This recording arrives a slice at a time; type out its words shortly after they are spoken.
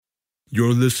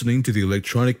You're listening to the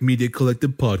Electronic Media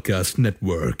Collective Podcast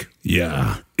Network.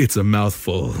 Yeah, it's a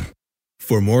mouthful.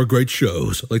 For more great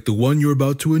shows like the one you're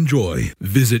about to enjoy,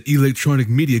 visit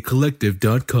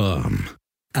electronicmediacollective.com.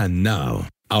 And now,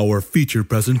 our feature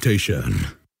presentation.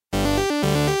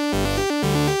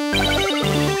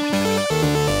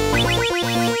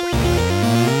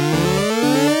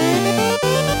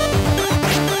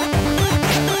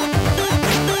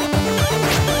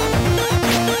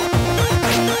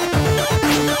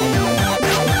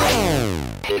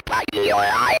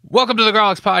 Welcome to the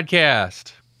Grawlix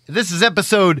Podcast. This is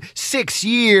episode 6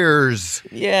 years.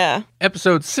 Yeah.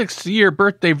 Episode 6th-year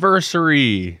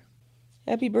birthday-versary.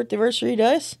 Happy birthday-versary to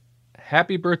us.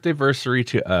 Happy birthday-versary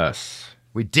to us.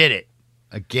 We did it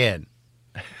again.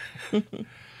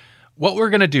 What we're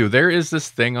going to do, there is this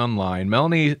thing online.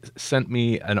 Melanie sent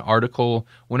me an article,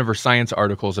 one of her science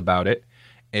articles about it.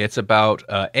 It's about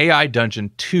AI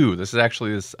Dungeon 2. This is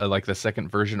actually like the second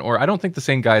version, or I don't think the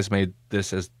same guys made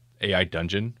this as AI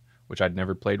Dungeon, which I'd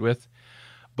never played with.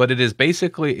 But it is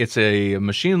basically, it's a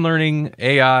machine learning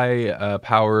AI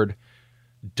powered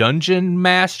dungeon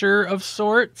master of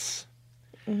sorts.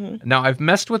 Mm-hmm. Now, I've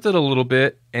messed with it a little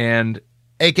bit, and...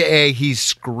 AKA, he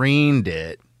screened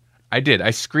it. I did. I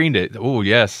screened it. Oh,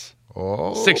 yes.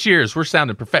 Oh. 6 years. We're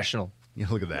sounding professional. Yeah,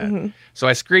 look at that. Mm-hmm. So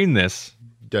I screened this.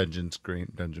 Dungeon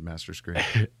master screen.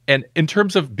 And in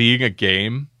terms of being a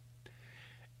game,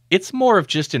 it's more of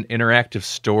just an interactive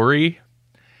story.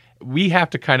 We have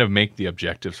to kind of make the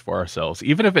objectives for ourselves.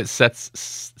 Even if it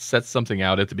sets something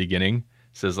out at the beginning,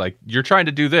 says like, you're trying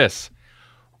to do this,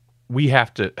 we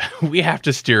have to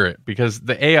steer it, because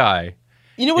the AI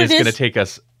is going to take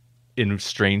us in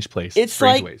strange places.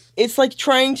 It's like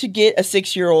trying to get a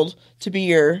 6-year-old to be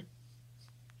your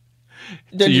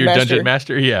dungeon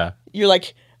master. Yeah. You're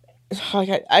like,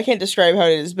 I can't describe how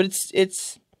it is, but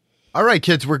it's All right,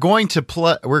 kids, we're going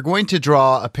to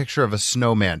draw a picture of a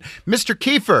snowman. Mr.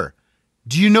 Kiefer,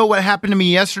 do you know what happened to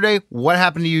me yesterday? What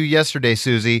happened to you yesterday,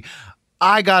 Susie?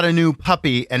 I got a new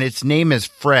puppy, and its name is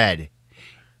Fred.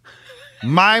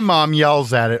 My mom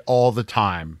yells at it all the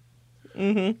time.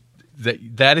 Mm-hmm.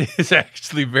 That is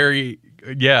actually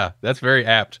that's very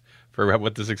apt for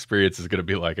what this experience is going to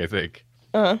be like, I think.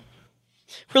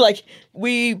 We're like,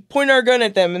 we point our gun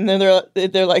at them, and then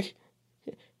they're like,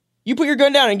 you put your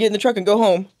gun down and get in the truck and go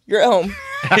home. You're at home.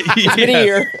 It's been a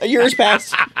year. A year has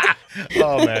passed.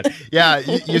 Oh, man. Yeah,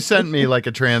 you sent me like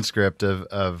a transcript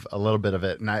of a little bit of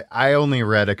it, and I only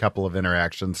read a couple of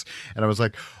interactions, and I was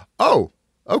like, oh,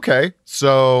 okay,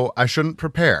 so I shouldn't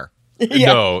prepare.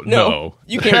 Yeah, No.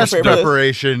 You can't Best prepare for this.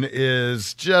 preparation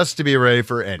is just to be ready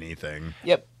for anything.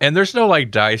 Yep. And there's no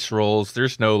like dice rolls.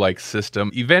 There's no like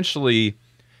system. Eventually,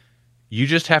 you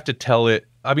just have to tell it.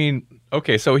 I mean,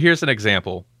 okay, so here's an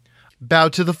example. Bow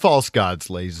to the false gods,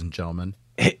 ladies and gentlemen.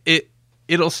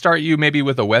 It'll start you maybe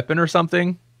with a weapon or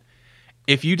something.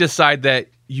 If you decide that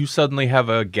you suddenly have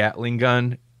a Gatling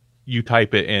gun, you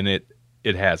type it and it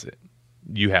has it.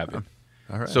 You have it.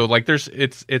 All right. So like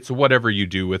it's whatever you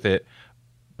do with it,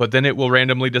 but then it will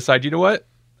randomly decide, you know what?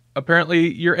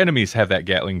 Apparently your enemies have that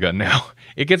Gatling gun now.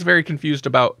 It gets very confused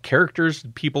about characters,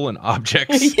 people, and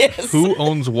objects. Yes. Who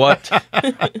owns what?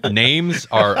 Names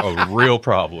are a real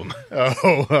problem.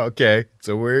 Oh, okay.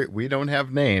 So we don't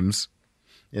have names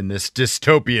in this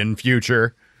dystopian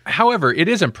future. However, it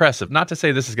is impressive. Not to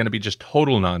say this is going to be just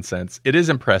total nonsense. It is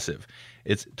impressive.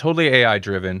 It's totally AI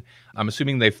driven. I'm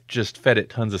assuming they've just fed it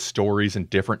tons of stories and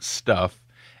different stuff.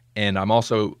 And I'm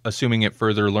also assuming it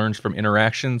further learns from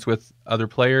interactions with other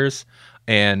players.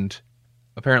 And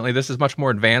apparently this is much more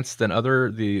advanced than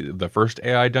the first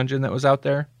AI dungeon that was out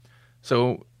there.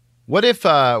 So what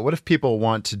if people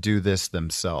want to do this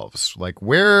themselves? Like,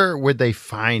 where would they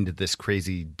find this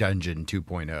crazy dungeon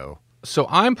 2.0? So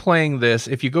I'm playing this.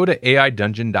 If you go to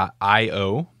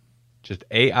aidungeon.io, just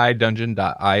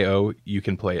aidungeon.io, you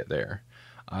can play it there.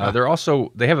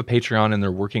 They have a Patreon, and they're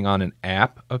working on an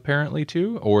app apparently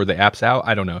too, or the app's out.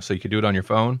 I don't know. So you could do it on your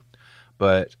phone,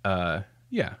 but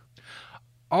yeah.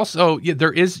 Also, yeah,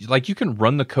 there is like you can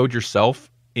run the code yourself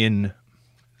in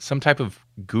some type of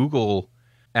Google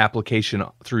application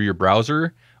through your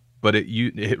browser, but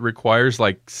it requires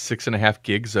like 6.5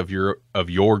 gigs of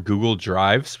your Google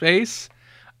Drive space.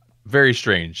 Very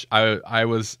strange. I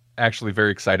was actually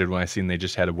very excited when I seen they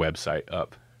just had a website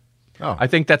up. Oh. I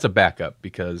think that's a backup,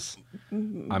 because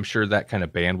I'm sure that kind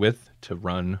of bandwidth to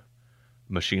run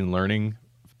machine learning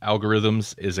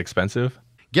algorithms is expensive.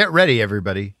 Get ready,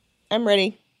 everybody. I'm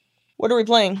ready. What are we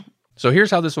playing? So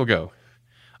here's how this will go.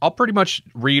 I'll pretty much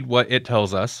read what it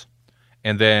tells us,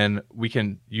 and then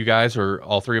you guys or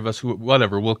all three of us,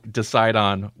 whatever, we'll decide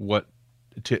on what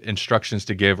to instructions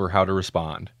to give or how to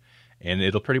respond. And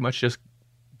it'll pretty much just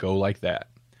go like that.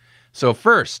 So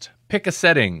first, pick a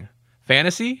setting: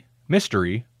 fantasy,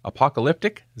 mystery,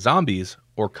 apocalyptic, zombies,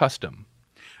 or custom.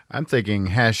 I'm thinking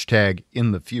hashtag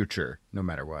in the future, no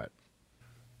matter what.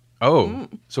 Oh,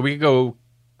 so we could go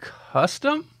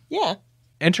custom? Yeah.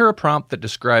 Enter a prompt that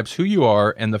describes who you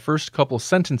are and the first couple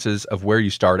sentences of where you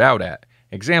start out at.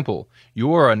 Example: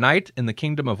 you are a knight in the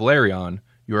kingdom of Larion.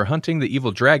 You are hunting the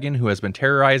evil dragon who has been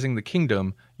terrorizing the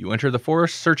kingdom. You enter the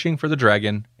forest searching for the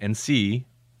dragon and see... ...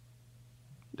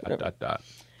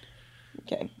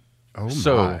 Okay. Oh,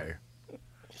 So- my.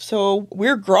 So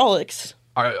we're Grolix.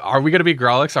 Are we going to be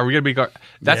Grolix? Are we going to be...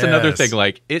 That's another Yes. thing.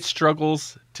 Like, it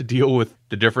struggles to deal with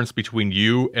the difference between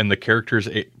you and the characters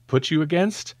it puts you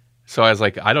against. So I was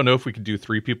like, I don't know if we could do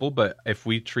 3 people, but if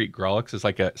we treat Grolix as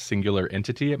like a singular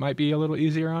entity, it might be a little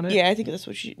easier on it. Yeah, I think that's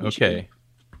what we should Okay.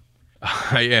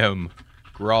 I am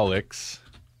Grolix,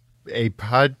 A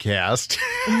podcast.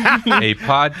 a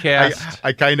podcast.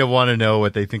 I kind of want to know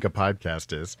what they think a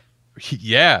podcast is.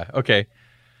 Yeah. Okay.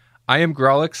 I am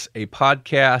Grolix, a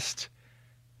podcast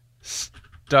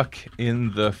stuck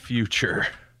in the future.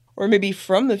 Or maybe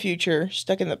from the future,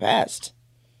 stuck in the past.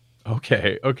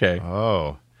 Okay. Okay.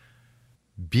 Oh.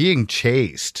 Being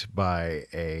chased by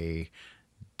a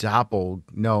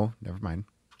no, never mind.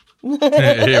 We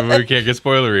can't get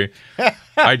spoilery.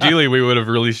 Ideally, we would have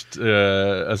released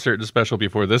a certain special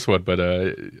before this one, but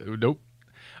nope.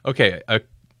 Okay,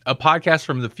 a podcast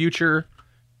from the future,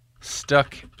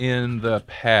 stuck in the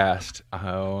past.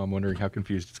 Oh, I'm wondering how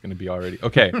confused it's going to be already.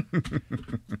 Okay,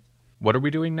 what are we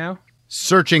doing now?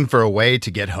 Searching for a way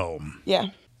to get home. Yeah.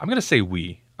 I'm going to say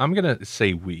we. I'm going to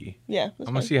say we. Yeah. I'm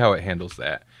going to see how it handles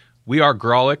that. We are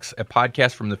Grolix, a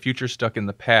podcast from the future stuck in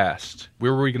the past.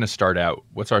 Where were we going to start out?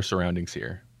 What's our surroundings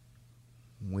here?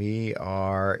 We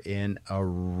are in a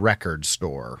record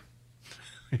store.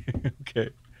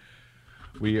 Okay.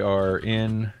 We are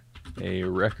in a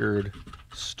record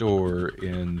store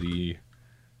in the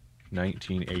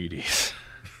 1980s.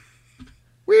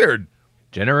 Weird.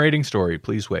 Generating story.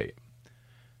 Please wait.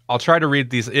 I'll try to read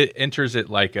these. It enters it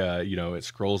like, it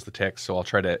scrolls the text, so I'll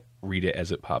try to read it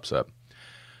as it pops up.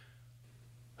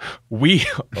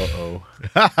 Uh-oh.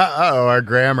 Uh-oh, our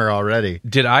grammar already.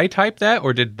 Did I type that,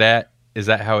 or is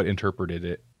that how it interpreted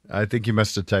it? I think you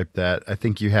must have typed that. I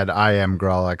think you had I am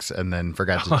Grolix and then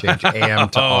forgot to change am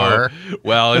to R.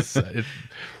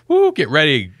 Well, get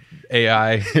ready,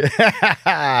 AI.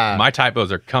 My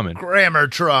typos are coming.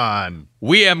 Grammartron.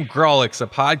 We am Grolix, a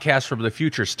podcast from the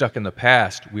future stuck in the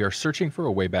past. We are searching for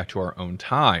a way back to our own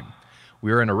time.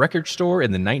 We are in a record store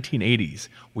in the 1980s.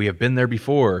 We have been there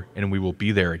before, and we will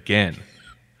be there again.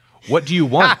 What do you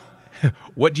want?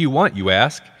 What do you want, you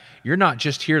ask? You're not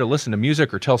just here to listen to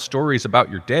music or tell stories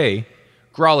about your day.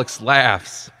 Grolix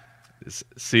laughs.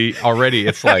 See, already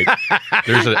it's like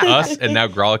there's an us, and now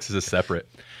Grolix is a separate.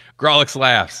 Grolix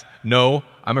laughs. No,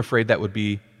 I'm afraid that would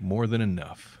be more than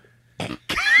enough.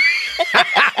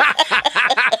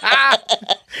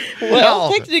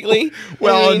 Well, technically.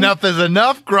 I mean, Enough is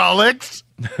enough, Grolix.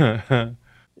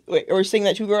 Wait, are we saying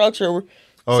that to Grolix or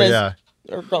Oh, says, yeah.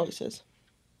 Or Grolix says?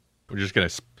 We're just going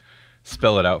to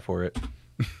spell it out for it.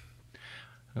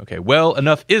 Okay, well,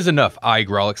 enough is enough, I,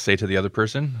 Grolix, say to the other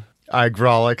person. I,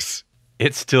 Grolix.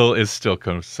 It still is so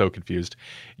confused.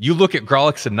 You look at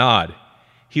Grolix and nod.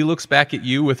 He looks back at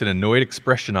you with an annoyed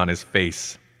expression on his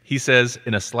face. He says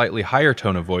in a slightly higher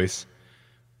tone of voice,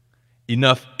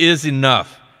 enough is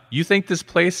enough. You think this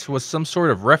place was some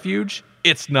sort of refuge?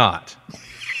 It's not.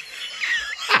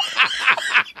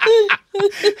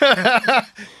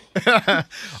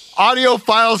 Audio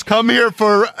files come here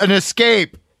for an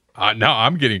escape. Now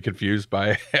I'm getting confused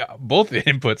by both the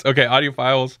inputs. Okay, audio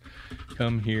files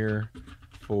come here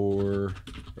for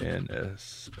an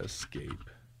escape.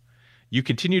 You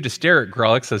continue to stare at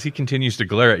Grolix as he continues to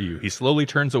glare at you. He slowly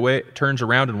turns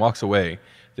around and walks away.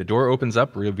 The door opens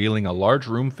up, revealing a large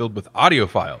room filled with audio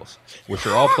files, which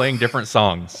are all playing different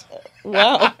songs.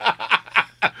 Wow.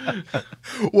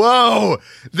 Whoa,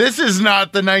 this is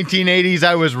not the 1980s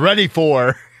I was ready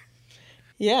for.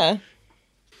 Yeah.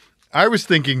 I was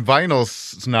thinking vinyl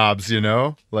snobs,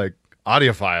 like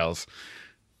audiophiles.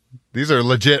 These are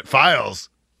legit files.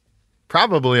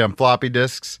 Probably on floppy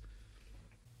disks.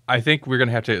 I think we're going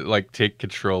to have to take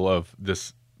control of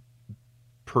this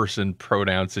person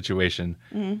pronoun situation.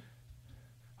 Mm-hmm.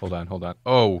 Hold on.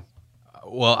 Oh,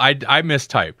 well, I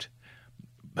mistyped.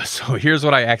 So here's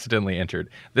what I accidentally entered.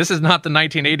 This is not the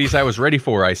 1980s I was ready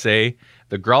for, I say.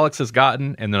 The Grolix has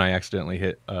gotten, and then I accidentally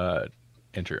hit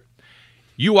enter.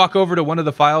 You walk over to one of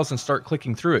the files and start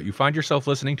clicking through it. You find yourself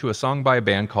listening to a song by a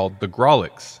band called The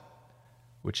Grolix.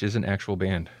 which is an actual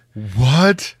band.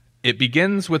 What? It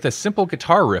begins with a simple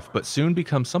guitar riff, but soon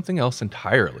becomes something else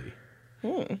entirely.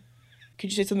 Could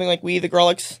you say something like We the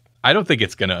Grolix? I don't think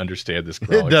it's going to understand this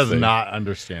Grolix It does thing. not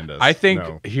understand us. I think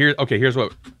No. here's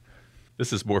what.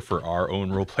 This is more for our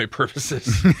own roleplay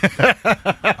purposes.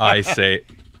 I say,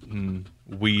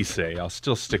 we say. I'll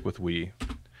still stick with we.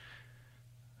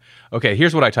 Okay,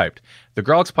 here's what I typed. The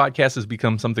Grolix podcast has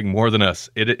become something more than us.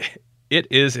 It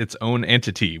is its own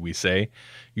entity, we say.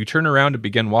 You turn around and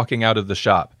begin walking out of the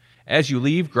shop. As you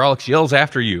leave, Grolix yells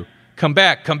after you. Come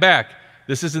back, come back.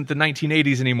 This isn't the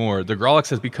 1980s anymore. The Grolix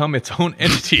has become its own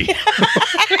entity.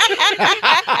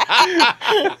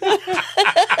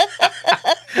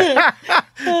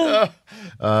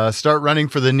 Start running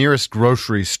for the nearest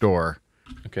grocery store.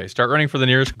 Okay, start running for the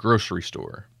nearest grocery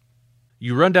store.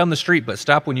 You run down the street, but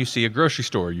stop when you see a grocery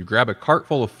store. You grab a cart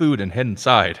full of food and head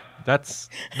inside. That's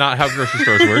not how grocery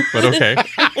stores work, but okay.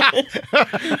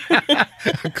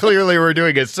 Clearly, we're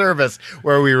doing a service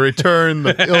where we return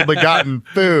the ill-begotten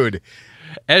food.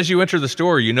 As you enter the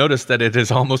store, you notice that it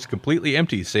is almost completely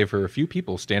empty, save for a few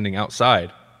people standing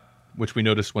outside, which we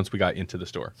noticed once we got into the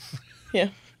store. Yeah.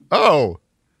 Oh,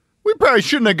 we probably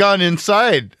shouldn't have gone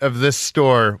inside of this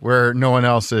store where no one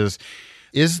else is.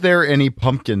 Is there any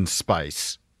pumpkin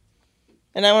spice?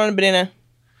 And I want a banana.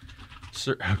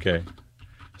 Okay.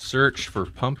 Search for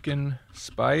pumpkin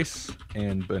spice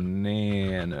and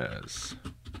bananas.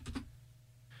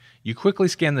 You quickly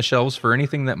scan the shelves for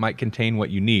anything that might contain what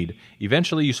you need.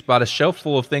 Eventually, you spot a shelf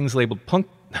full of things labeled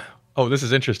Oh, this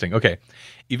is interesting. Okay.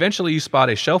 Eventually, you spot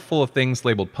a shelf full of things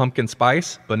labeled pumpkin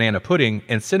spice, banana pudding,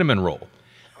 and cinnamon roll.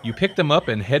 You pick them up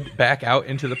and head back out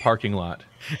into the parking lot.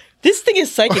 This thing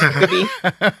is psychic, Libby.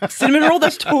 Cinnamon roll,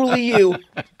 that's totally you.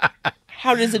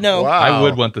 How does it know? Wow. I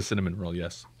would want the cinnamon roll,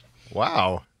 yes.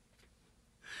 Wow.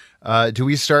 Do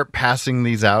we start passing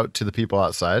these out to the people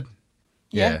outside?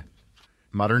 Yeah.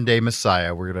 Modern day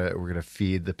Messiah. We're gonna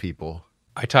feed the people.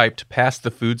 I typed, pass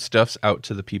the foodstuffs out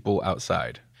to the people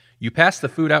outside. You pass the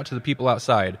food out to the people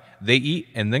outside. They eat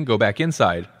and then go back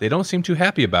inside. They don't seem too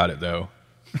happy about it, though.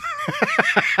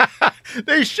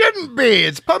 They shouldn't be.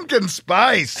 It's pumpkin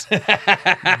spice.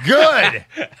 Good.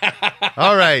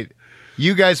 All right.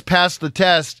 You guys passed the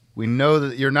test. We know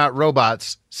that you're not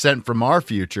robots sent from our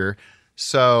future.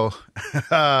 So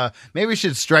maybe we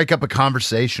should strike up a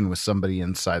conversation with somebody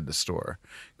inside the store.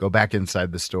 Go back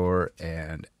inside the store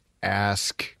and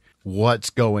ask what's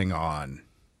going on.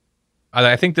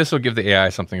 I think this will give the AI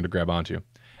something to grab onto.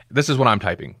 This is what I'm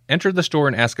typing. Enter the store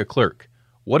and ask a clerk,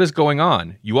 what is going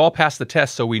on? You all passed the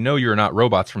test, so we know you're not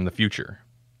robots from the future.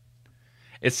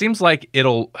 It seems like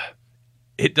it'll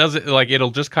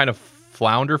just kind of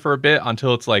flounder for a bit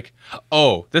until it's like,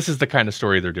 oh, this is the kind of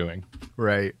story they're doing.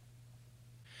 Right.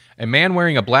 A man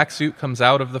wearing a black suit comes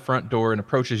out of the front door and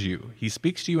approaches you. He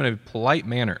speaks to you in a polite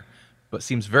manner, but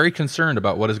seems very concerned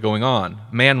about what is going on.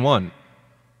 Man 1,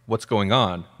 what's going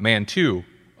on? Man 2,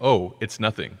 oh, it's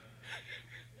nothing.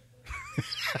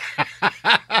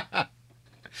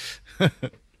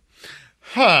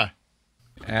 Huh.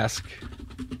 Ask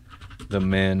the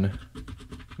men,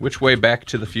 which way back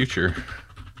to the future?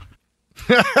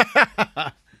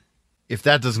 If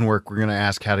that doesn't work, we're going to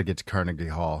ask how to get to Carnegie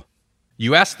Hall.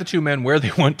 You ask the two men where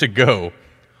they want to go.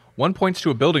 One points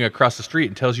to a building across the street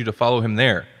and tells you to follow him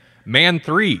there. Man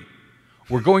 3,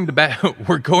 we're going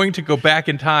to go back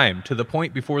in time to the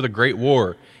point before the Great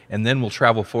War, and then we'll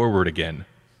travel forward again.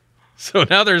 So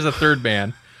now there's a third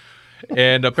man,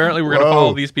 and apparently we're going to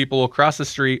follow these people across the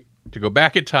street to go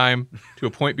back in time to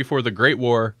a point before the Great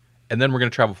War, and then we're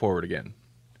going to travel forward again.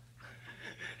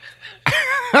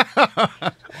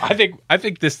 I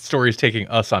think this story is taking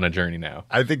us on a journey now.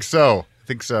 I think so.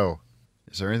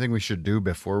 Is there anything we should do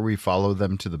before we follow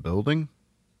them to the building?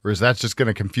 Or is that just going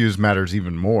to confuse matters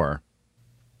even more?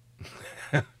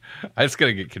 I'm just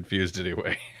going to get confused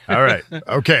anyway. All right.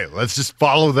 Okay, let's just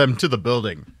follow them to the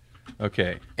building.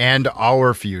 Okay. And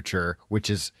our future, which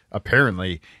is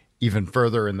apparently even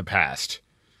further in the past.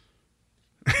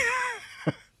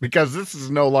 Because this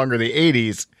is no longer the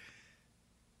 80s.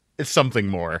 It's something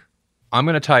more. I'm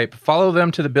going to type, follow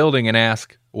them to the building and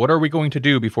ask, what are we going to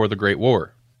do before the Great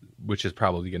War? Which is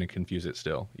probably going to confuse it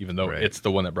still, even though it's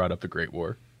the one that brought up the Great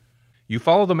War. You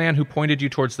follow the man who pointed you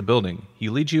towards the building. He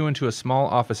leads you into a small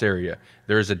office area.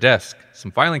 There is a desk,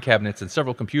 some filing cabinets, and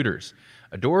several computers.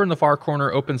 A door in the far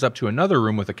corner opens up to another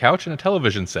room with a couch and a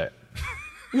television set.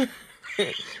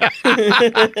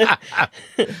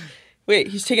 Wait,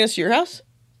 he's taking us to your house?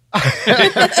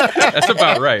 That's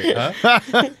about right,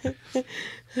 huh?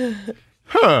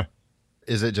 Huh.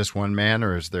 Is it just one man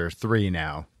or is there 3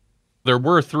 now? There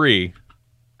were 3.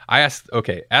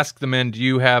 ask the men, do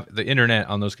you have the internet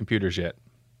on those computers yet?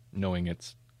 Knowing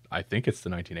I think it's the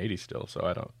 1980s still,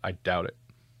 so I doubt it.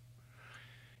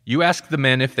 You ask the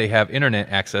men if they have internet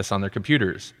access on their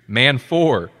computers. Man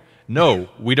 4, no,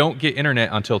 we don't get internet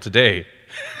until today.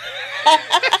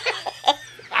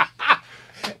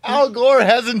 Al Gore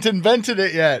hasn't invented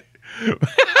it yet.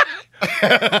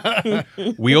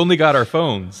 We only got our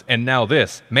phones, and now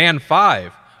this. Man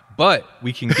 5, but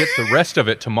we can get the rest of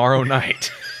it tomorrow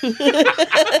night.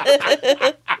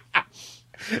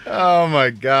 Oh, my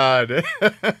God.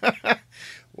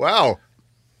 Wow.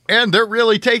 And they're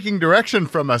really taking direction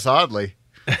from us, oddly.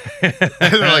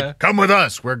 They're like, come with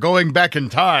us. We're going back in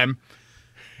time.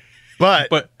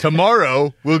 But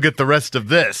tomorrow, we'll get the rest of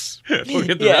this. We'll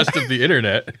get the rest of the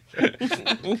internet.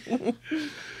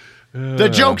 The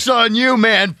joke's on you,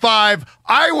 Man 5.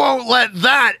 I won't let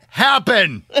that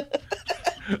happen.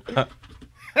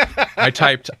 I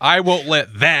typed, I won't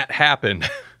let that happen.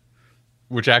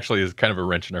 Which actually is kind of a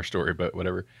wrench in our story, but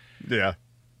whatever. Yeah.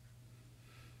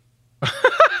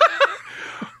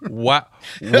 Wow.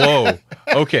 Whoa.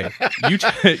 Okay.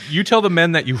 You tell the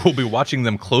men that you will be watching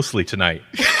them closely tonight.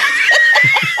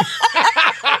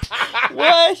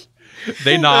 What?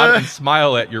 They nod and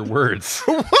smile at your words.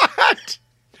 What?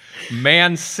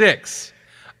 Man 6.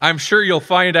 I'm sure you'll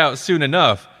find out soon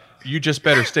enough. You just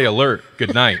better stay alert.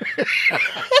 Good night.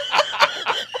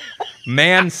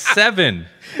 Man 7.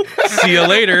 See you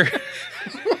later.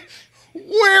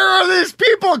 Where are these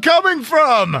people coming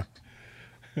from?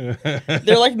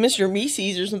 They're like Mr.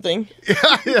 Mises or something.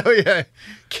 Yeah.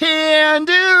 Can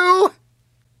do.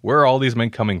 Where are all these men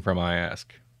coming from, I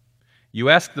ask. You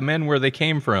ask the men where they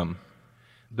came from.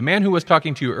 The man who was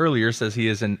talking to you earlier says he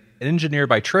is an engineer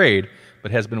by trade,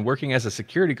 but has been working as a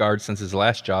security guard since his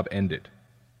last job ended.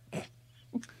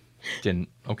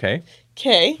 Okay.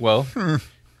 Okay. Well,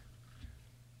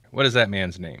 what is that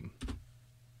man's name?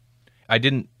 I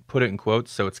didn't put it in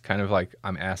quotes, so it's kind of like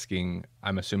I'm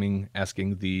assuming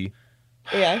the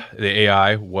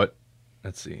AI what,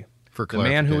 let's see. The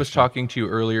man who was talking to you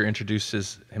earlier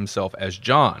introduces himself as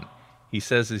John. He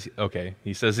says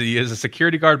he says he is a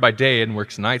security guard by day and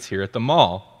works nights here at the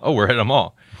mall. Oh, we're at a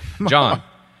mall. John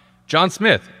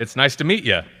Smith, it's nice to meet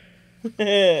you.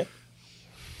 Okay.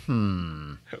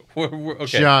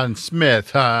 John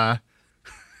Smith, huh?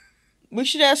 We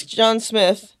should ask John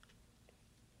Smith,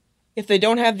 if they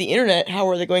don't have the internet, how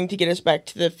are they going to get us back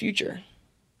to the future?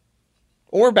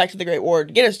 Or back to the Great War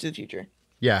to get us to the future?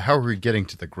 Yeah, how are we getting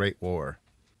to the Great War?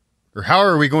 Or how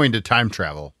are we going to time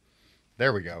travel?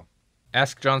 There we go.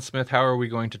 Ask John Smith, how are we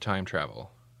going to time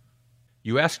travel?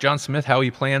 You ask John Smith how he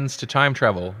plans to time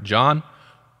travel. John,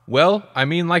 well, I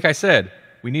mean, like I said,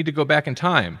 we need to go back in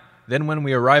time. Then when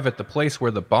we arrive at the place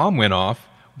where the bomb went off,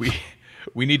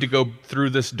 we need to go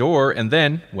through this door, and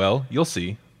then, well, you'll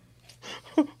see.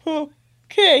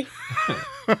 Okay.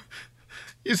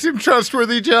 You seem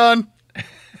trustworthy, John.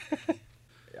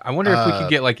 I wonder if we could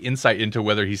get insight into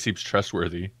whether he seems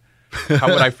trustworthy. How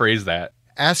would I phrase that?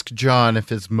 Ask John if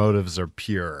his motives are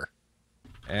pure.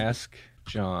 Ask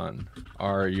John,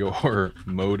 are your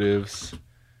motives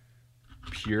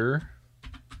pure?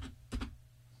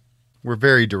 We're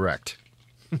very direct.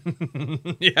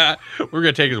 Yeah, we're going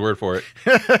to take his word for it.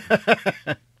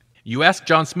 You ask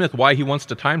John Smith why he wants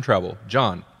to time travel.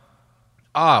 John,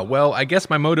 well, I guess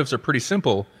my motives are pretty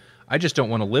simple. I just don't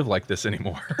want to live like this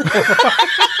anymore.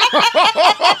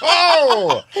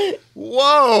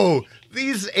 Whoa!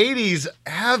 These 80s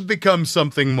have become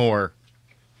something more.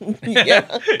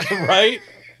 Yeah. Right?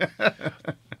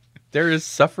 There is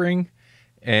suffering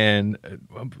and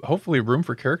hopefully room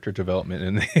for character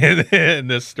development in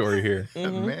this story here.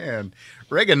 Mm-hmm. Man,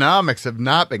 Reaganomics have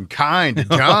not been kind to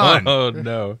John. Oh,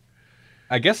 no.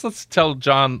 I guess let's tell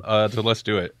John let's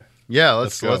do it. Yeah,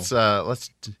 let's go.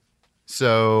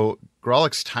 So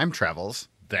Grawlix time travels.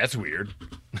 That's weird.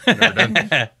 We've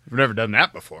never done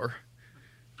that before.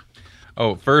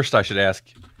 Oh, first I should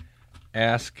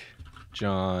ask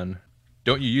John,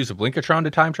 don't you use a Blinkatron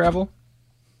to time travel?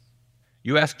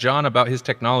 You ask John about his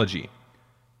technology.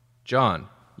 John,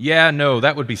 yeah, no,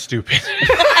 that would be stupid.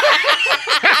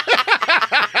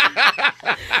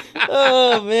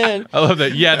 Oh, man. I love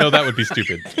that. Yeah, no, that would be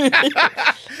stupid.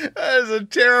 That is a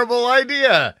terrible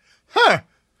idea. Huh.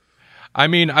 I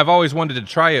mean, I've always wanted to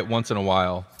try it once in a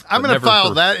while. I'm going to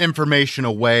file that information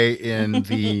away in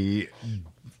the...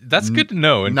 That's good to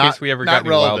know in case we ever got any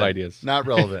wild ideas. Not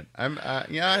relevant. I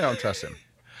don't trust him.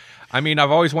 I mean,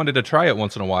 I've always wanted to try it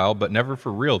once in a while, but never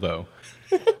for real, though.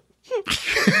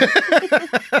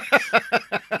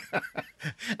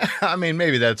 I mean,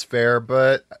 maybe that's fair,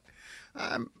 but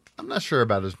I'm not sure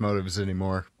about his motives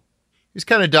anymore. He's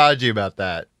kind of dodgy about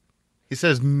that. He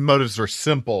says motives are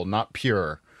simple, not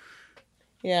pure.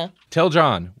 Yeah. Tell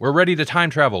John, we're ready to time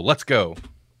travel. Let's go.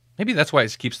 Maybe that's why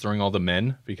it keeps throwing all the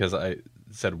men, because I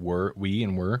said we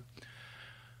and were.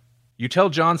 You tell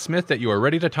John Smith that you are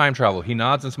ready to time travel. He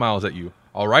nods and smiles at you.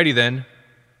 Alrighty then.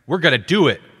 We're going to do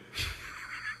it.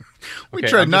 We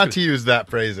tried not to use that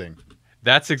phrasing.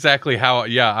 That's exactly how,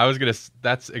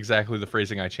 that's exactly the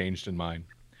phrasing I changed in mine.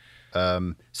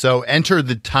 So enter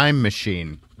the time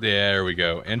machine. There we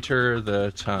go. Enter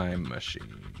the time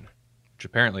machine. Which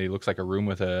apparently looks like a room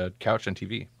with a couch and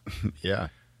TV. Yeah.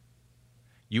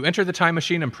 You enter the time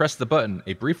machine and press the button.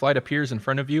 A brief light appears in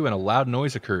front of you and a loud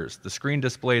noise occurs. The screen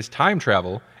displays time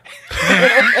travel.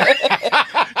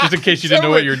 Just in case you didn't know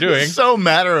what you're doing. So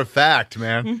matter of fact,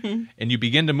 man. And you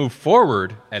begin to move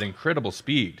forward at incredible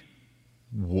speed.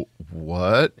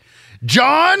 What?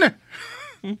 John!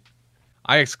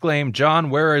 I exclaim, John,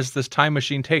 where is this time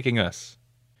machine taking us?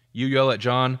 You yell at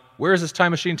John, where is this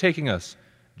time machine taking us?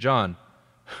 John,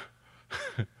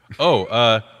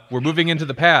 we're moving into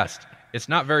the past. It's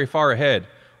not very far ahead,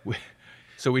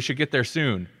 so we should get there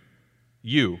soon.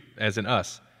 You, as in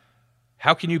us.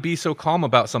 How can you be so calm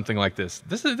about something like this?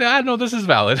 I know this is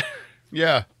valid.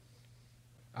 Yeah.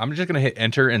 I'm just going to hit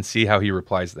enter and see how he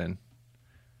replies then.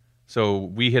 So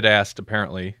we had asked,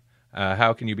 apparently,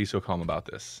 how can you be so calm about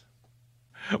this?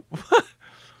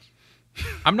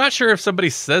 I'm not sure if somebody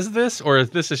says this or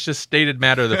if this is just stated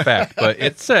matter of the fact, but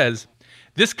it says,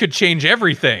 this could change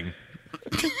everything.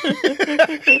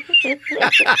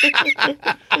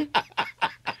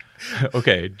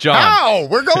 Okay, John. How?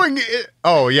 We're going...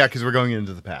 Oh, yeah, because we're going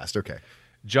into the past. Okay.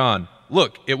 John,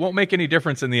 look, it won't make any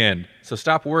difference in the end, so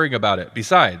stop worrying about it.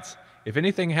 Besides, if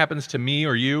anything happens to me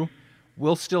or you,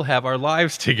 we'll still have our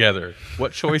lives together.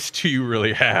 What choice do you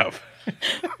really have?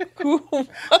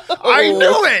 I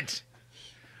knew it!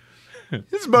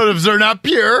 His motives are not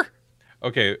pure.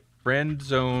 Okay, friend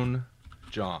zone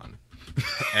John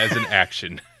as an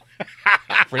action.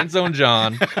 Friend zone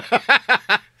John.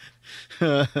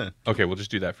 Okay, we'll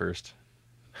just do that first.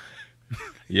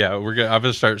 Yeah, I'm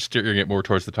gonna start steering it more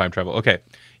towards the time travel. Okay,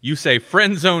 you say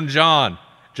friend zone John.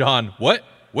 John, what?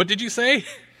 What did you say?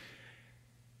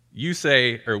 You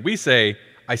say, or we say,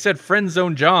 I said friend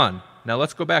zone John. Now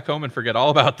let's go back home and forget all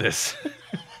about this.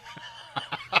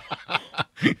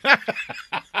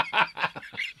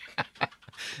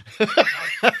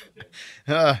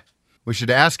 We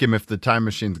should ask him if the time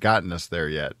machine's gotten us there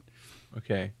yet.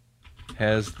 Okay.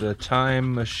 Has the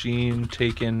time machine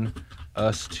taken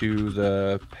us to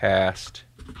the past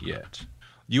yet?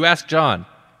 You ask John,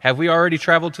 have we already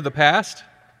traveled to the past?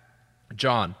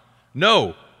 John,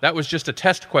 no, that was just a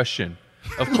test question.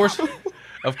 Of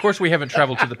course we haven't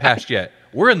traveled to the past yet.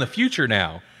 We're in the future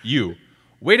now. You,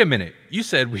 wait a minute. You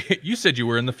said you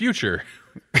were in the future.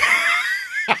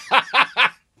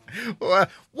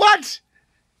 What?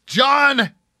 John,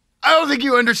 I don't think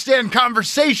you understand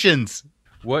conversations.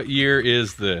 What year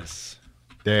is this?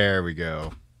 There we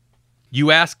go.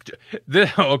 You asked...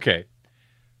 Okay.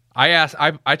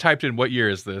 I typed in what year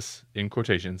is this in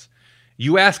quotations.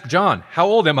 You ask John, how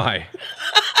old am I?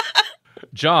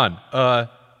 John,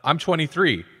 I'm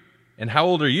 23. And how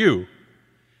old are you?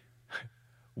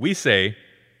 We say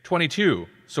 22.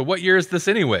 So what year is this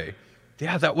anyway?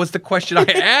 Yeah, that was the question I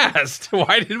asked.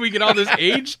 Why did we get all this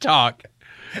age talk?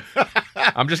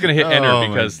 I'm just going to hit enter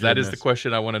because that is the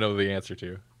question I want to know the answer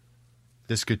to.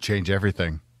 This could change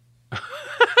everything.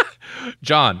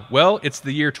 John, well, it's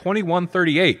the year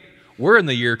 2138. We're in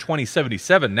the year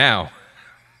 2077 now.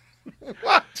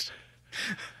 What?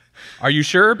 Are you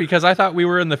sure? Because I thought we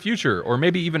were in the future, or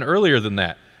maybe even earlier than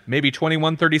that. Maybe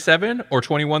 2137 or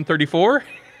 2134?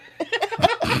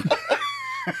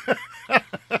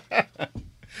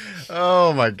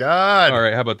 Oh my God. All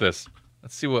right, how about this?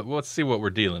 Let's see what we're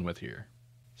dealing with here.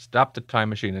 Stop the time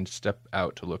machine and step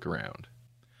out to look around.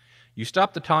 You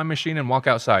stop the time machine and walk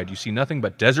outside. You see nothing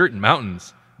but desert and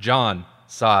mountains. John,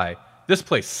 sigh. This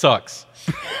place sucks.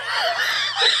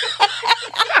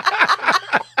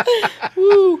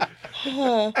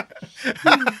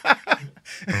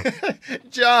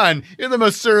 John, you're the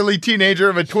most surly teenager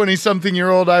of a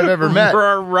 20-something-year-old I've ever met.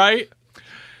 Right?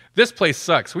 This place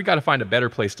sucks. We got to find a better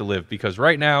place to live because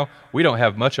right now we don't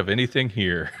have much of anything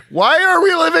here. Why are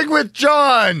we living with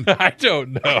John? I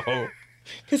don't know.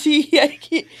 Because he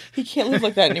can't live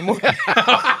like that anymore.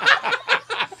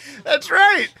 That's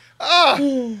right.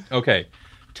 Oh. Okay.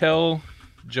 Tell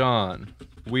John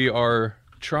we are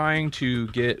trying to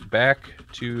get back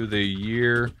to the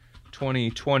year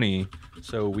 2020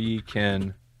 so we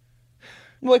can...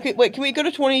 Wait, can we go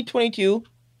to 2022?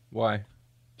 Why?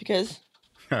 Because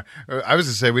I was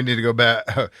going to say we need to go back.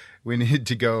 We need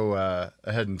to go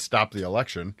ahead and stop the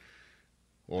election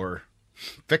or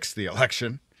fix the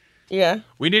election. Yeah.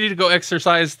 We needed to go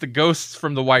exorcise the ghosts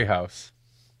from the White House.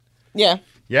 Yeah.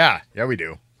 Yeah, we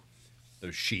do.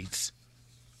 Those sheets.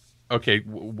 Okay,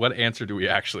 what answer do we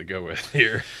actually go with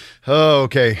here? Oh,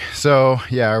 okay. So,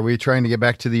 yeah, are we trying to get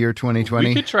back to the year 2020?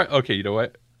 We could try. Okay, you know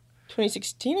what?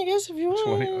 2016, I guess, if you want.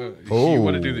 You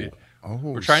want to do the? Oh,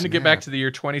 We're trying to get back to the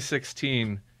year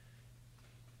 2016.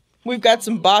 We've got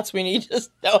some bots we need to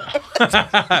know.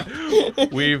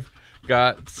 We've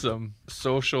got some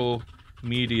social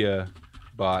media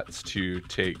bots to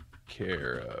take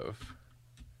care of.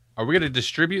 Are we going to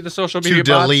distribute the social media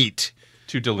bots?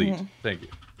 To delete. Mm-hmm. Thank you.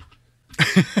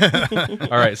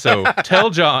 All right, so tell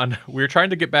John we're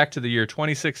trying to get back to the year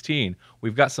 2016.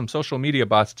 We've got some social media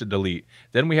bots to delete.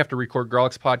 Then we have to record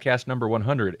Grawlix podcast number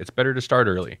 100. It's better to start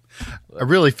early. I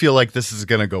really feel like this is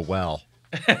going to go well.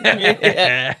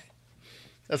 Yeah.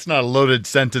 That's not a loaded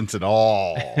sentence at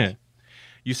all.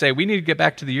 You say, we need to get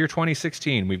back to the year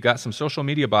 2016. We've got some social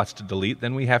media bots to delete.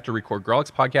 Then we have to record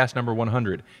Grawlix podcast number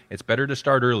 100. It's better to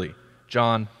start early.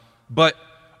 John, but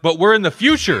we're in the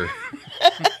future.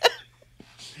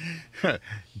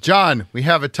 John, we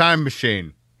have a time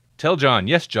machine. Tell John,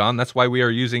 yes, John, that's why we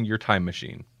are using your time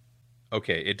machine.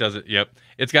 Okay, it doesn't, yep.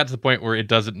 It's got to the point where it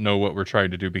doesn't know what we're trying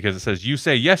to do because it says, you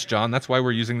say, yes, John, that's why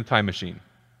we're using the time machine.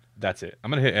 That's it. I'm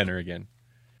going to hit enter again.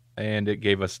 And it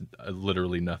gave us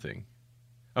literally nothing.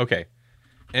 Okay.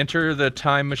 Enter the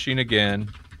time machine again.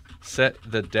 Set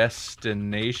the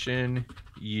destination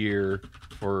year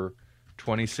for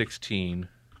 2016.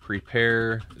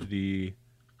 Prepare the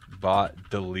bot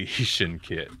deletion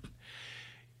kit.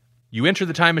 You enter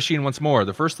the time machine once more.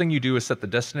 The first thing you do is set the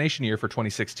destination year for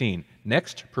 2016.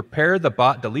 Next, prepare the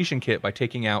bot deletion kit by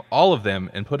taking out all of them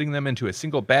and putting them into a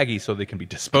single baggie so they can be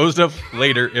disposed of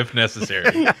later if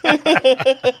necessary.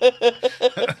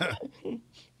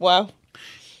 Wow.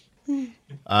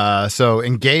 So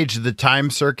engage the time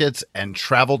circuits and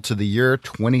travel to the year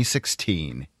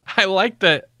 2016. I like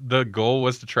that the goal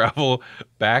was to travel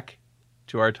back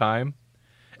to our time.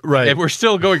 Right. And we're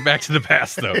still going back to the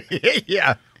past, though.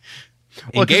 Yeah.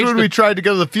 Well, because when we tried to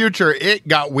go to the future, it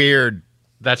got weird.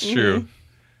 That's true.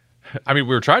 I mean,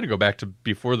 we were trying to go back to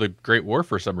before the Great War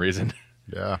for some reason.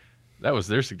 Yeah. That was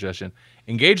their suggestion.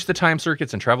 Engage the time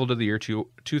circuits and travel to the year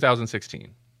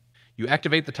 2016. You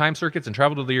activate the time circuits and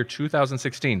travel to the year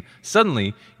 2016.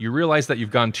 Suddenly, you realize that you've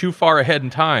gone too far ahead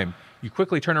in time. You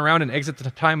quickly turn around and exit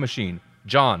the time machine.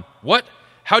 John, what?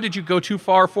 How did you go too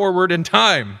far forward in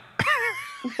time?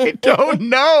 I don't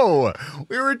know.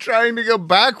 We were trying to go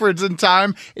backwards in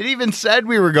time. It even said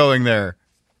we were going there.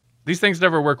 These things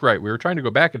never work right. We were trying to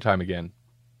go back in time again.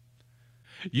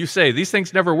 You say, these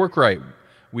things never work right.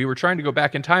 We were trying to go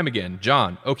back in time again.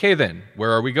 John, okay then, where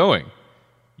are we going?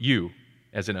 You,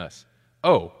 as in us.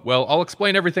 Oh, well, I'll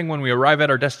explain everything when we arrive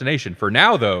at our destination. For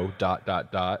now, though, ...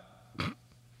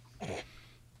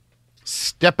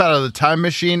 Step out of the time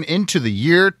machine into the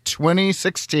year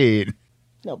 2016.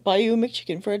 Now buy you a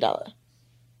McChicken for $1.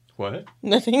 What?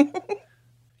 Nothing.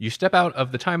 You step out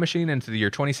of the time machine into the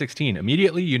year 2016.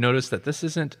 Immediately, you notice that this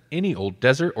isn't any old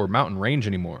desert or mountain range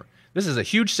anymore. This is a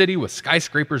huge city with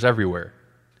skyscrapers everywhere.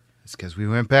 It's because we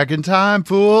went back in time,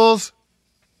 fools.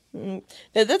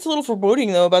 That's a little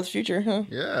foreboding, though, about the future, huh?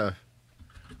 Yeah.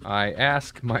 I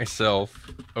ask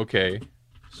myself, okay,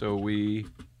 so we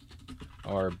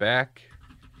are back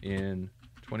in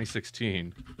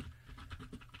 2016.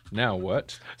 Now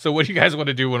what? So what do you guys want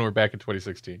to do when we're back in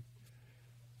 2016?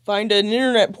 Find an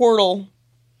internet portal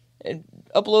and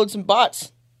upload some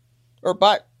bots or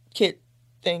bot kit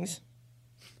things.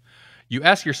 You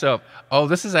ask yourself, oh,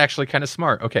 this is actually kind of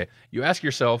smart. Okay, you ask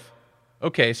yourself,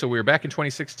 okay, so we were back in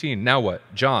 2016. Now what?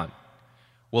 John.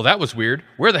 Well, that was weird.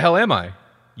 Where the hell am I?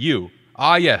 You.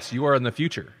 Ah, yes, you are in the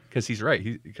future. Because he's right.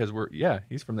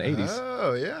 He's from the 80s.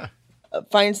 Oh, yeah.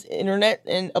 Find internet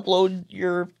and upload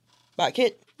your bot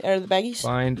kit out of the baggies.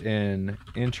 Find an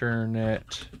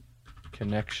internet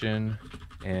connection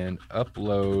and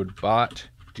upload bot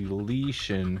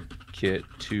deletion kit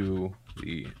to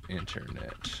the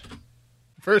internet.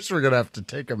 First, we're going to have to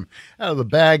take them out of the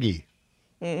baggie.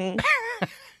 Mm-hmm.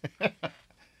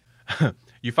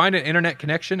 You find an internet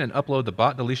connection and upload the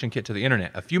bot deletion kit to the internet.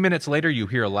 A few minutes later, you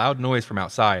hear a loud noise from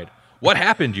outside. What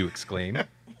happened, you exclaim?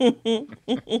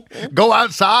 Go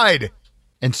outside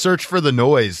and search for the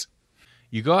noise.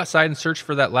 You go outside and search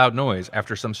for that loud noise.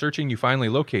 After some searching, you finally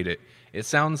locate it. It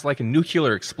sounds like a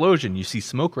nuclear explosion. You see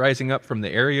smoke rising up from the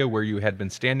area where you had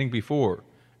been standing before.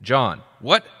 John,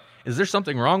 what? Is there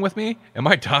something wrong with me? Am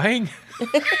I dying?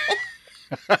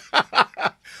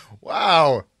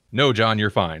 Wow. No, John, you're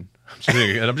fine.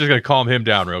 I'm just gonna calm him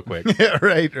down real quick. Yeah,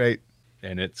 right.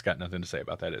 And it's got nothing to say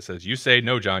about that. It says, you say,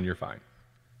 no, John, you're fine.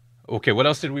 Okay, what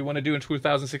else did we want to do in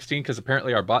 2016? Because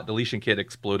apparently our bot deletion kit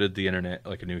exploded the internet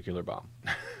like a nuclear bomb.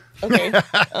 Okay.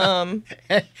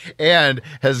 And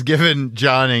has given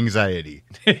John anxiety.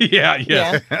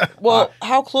 Yeah. Well,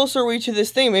 how close are we to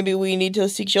this thing? Maybe we need to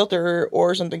seek shelter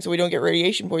or something so we don't get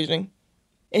radiation poisoning.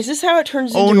 Is this how it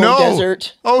turns into a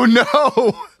desert? Oh,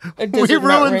 no. A We desert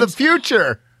ruined the mountain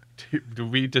future. Do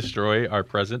we destroy our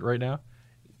present right now?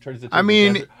 I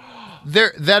mean,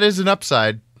 that is an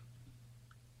upside.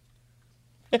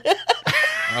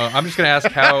 I'm just going to ask,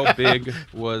 how big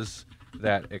was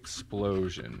that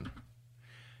explosion?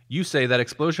 You say that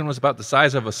explosion was about the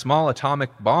size of a small atomic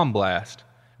bomb blast.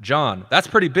 John, that's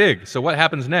pretty big. So what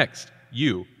happens next?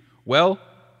 You, well,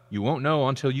 you won't know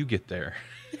until you get there.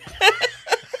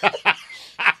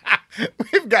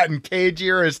 We've gotten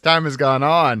cagier as time has gone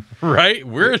on. Right?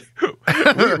 We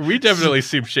definitely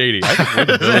seem shady. I think we're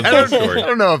the villains of the I story.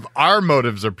 don't know if our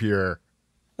motives are pure.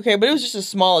 Okay, but it was just a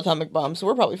small atomic bomb, so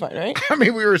we're probably fine, right? I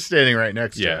mean, we were standing right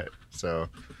next Yeah. to it, so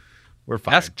we're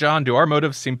fine. Ask John, do our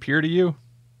motives seem pure to you?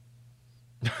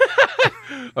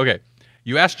 Okay.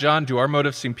 You ask John, do our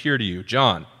motives seem pure to you?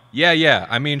 John, yeah.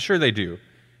 I mean, sure they do.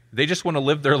 They just want to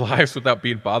live their lives without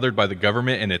being bothered by the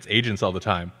government and its agents all the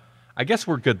time. I guess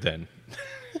we're good then.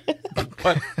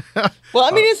 But, Well,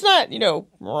 I mean, it's not,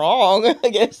 wrong, I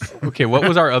guess. okay, what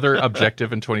was our other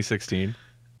objective in 2016?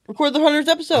 Record the 100th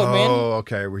episode, man. Oh,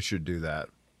 okay. We should do that.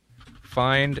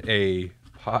 Find a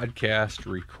podcast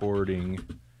recording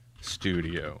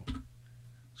studio.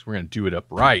 So we're going to do it up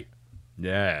right.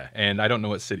 Yeah. And I don't know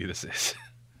what city this is.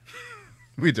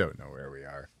 We don't know where we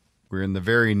are. We're in the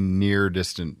very near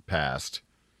distant past.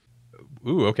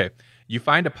 Ooh, okay. You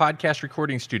find a podcast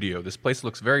recording studio. This place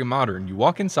looks very modern. You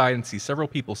walk inside and see several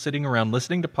people sitting around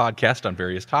listening to podcasts on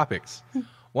various topics.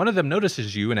 One of them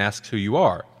notices you and asks who you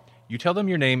are. You tell them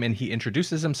your name and he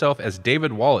introduces himself as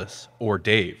David Wallace, or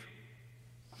Dave.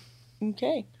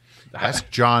 Okay. Ask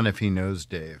John if he knows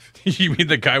Dave. You mean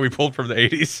the guy we pulled from the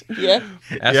 80s? Yeah.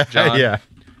 Ask John, Yeah.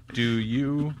 do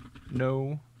you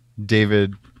know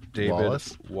David David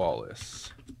Wallace?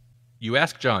 Wallace? You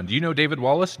ask John, do you know David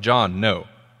Wallace? John, no.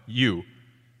 You.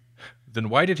 Then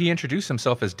why did he introduce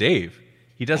himself as Dave?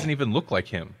 He doesn't even look like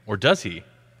him. Or does he?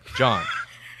 John.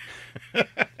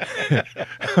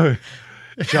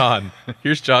 John.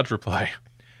 Here's John's reply.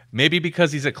 Maybe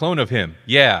because he's a clone of him.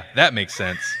 Yeah, that makes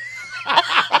sense.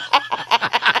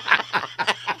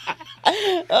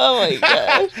 Oh my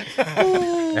gosh.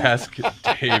 Ask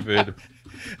David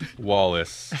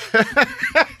Wallace.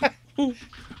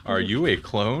 Are you a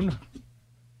clone?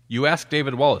 You ask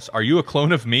David Wallace, are you a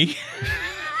clone of me?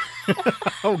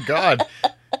 Oh, God.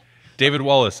 David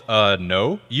Wallace,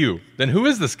 no. You. Then who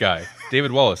is this guy?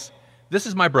 David Wallace, this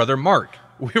is my brother Mark.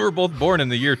 We were both born in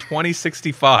the year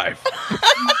 2065.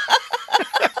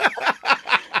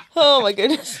 Oh my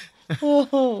goodness.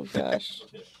 Oh gosh.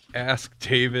 Ask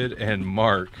David and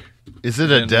Mark Is it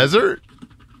a desert?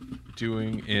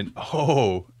 doing in...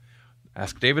 Oh.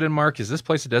 Ask David and Mark, is this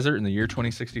place a desert in the year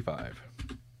 2065?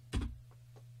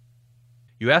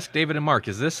 You ask David and Mark,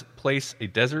 is this place a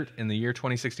desert in the year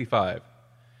 2065?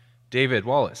 David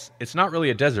Wallace, it's not really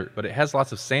a desert, but it has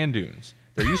lots of sand dunes.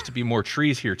 There used to be more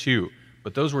trees here too,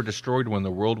 but those were destroyed when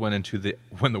the world went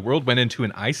into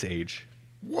an ice age.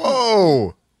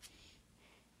 Whoa.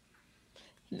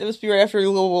 That must be right after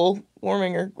global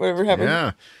warming or whatever happened.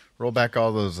 Yeah. Roll back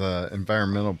all those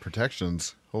environmental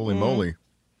protections. Holy moly.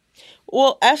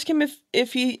 Well, ask him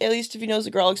if he knows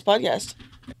the Grolix podcast.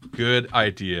 Good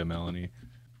idea, Melanie.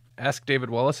 Ask David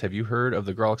Wallace, have you heard of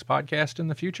the Grolix podcast in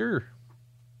the future?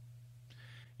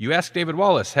 You ask David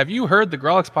Wallace, have you heard the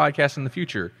Grolix podcast in the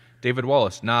future? David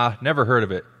Wallace, nah, never heard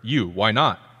of it. You, why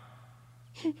not?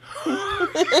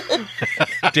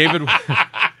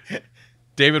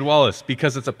 David Wallace,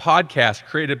 because it's a podcast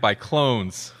created by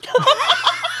clones.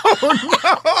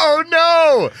 Oh,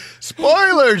 no.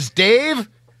 Spoilers, Dave.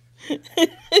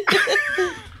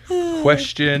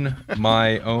 Question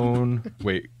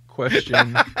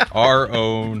our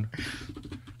own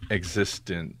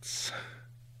existence.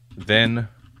 Then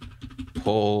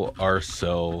pull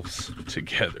ourselves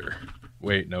together.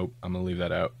 Wait, nope, I'm going to leave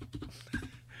that out.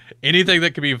 Anything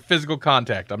that could be physical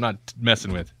contact, I'm not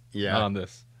messing with. Yeah. Not on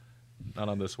this. Not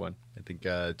on this one. I think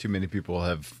too many people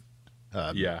have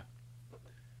Yeah.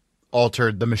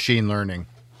 altered the machine learning.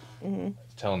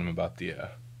 Telling him about the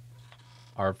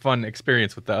our fun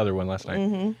experience with the other one last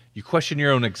night. You question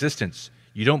your own existence.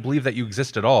 You don't believe that you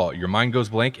exist at all. Your mind goes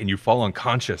blank and you fall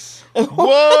unconscious.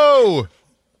 Whoa!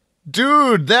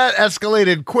 Dude, that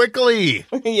escalated quickly.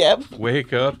 Yep.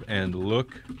 Wake up and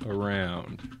look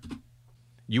around.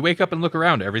 You wake up and look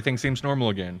around. Everything seems normal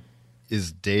again.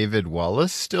 Is David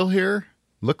Wallace still here?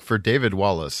 Look for David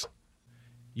Wallace.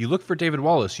 You look for David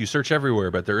Wallace. You search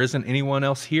everywhere, but there isn't anyone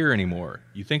else here anymore.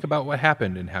 You think about what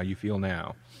happened and how you feel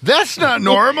now. That's not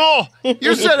normal.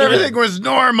 You said everything was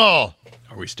normal.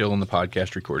 Are we still in the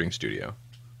podcast recording studio?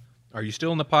 Are you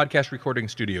still in the podcast recording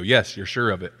studio? Yes, you're sure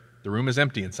of it. The room is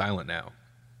empty and silent now.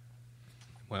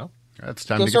 Well, That's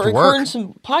time Go to get start to recording work.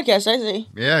 some podcasts, I say.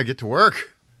 Yeah, get to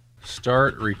work.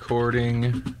 start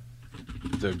recording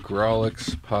the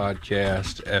Grawlix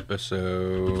podcast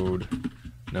episode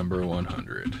number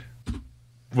 100.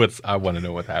 I want to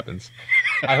know what happens.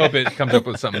 I hope it comes up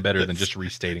with something better than just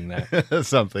restating that.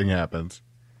 Something happens.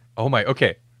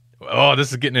 Okay. Oh,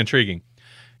 this is getting intriguing.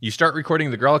 You start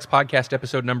recording the Grawlix podcast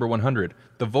episode number 100.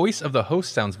 The voice of the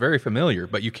host sounds very familiar,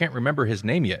 but you can't remember his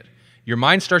name yet. Your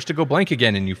mind starts to go blank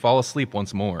again and you fall asleep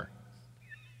once more.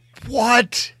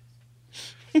 What?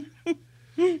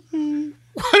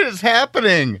 What is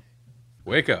happening?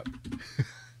 Wake up.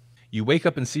 You wake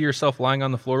up and see yourself lying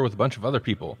on the floor with a bunch of other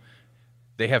people.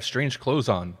 They have strange clothes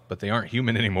on, but they aren't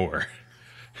human anymore.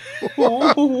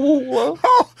 Whoa.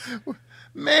 Oh,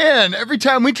 man, every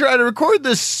time we try to record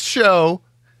this show,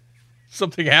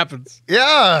 Something happens.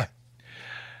 yeah.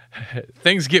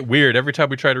 Things get weird every time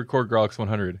we try to record Grawlix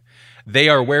 100. They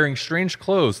are wearing strange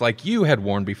clothes like you had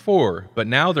worn before, but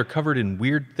now they're covered in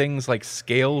weird things like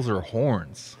scales or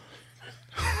horns.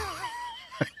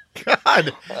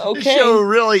 God, Okay. this show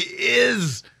really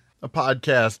is a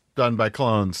podcast done by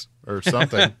clones or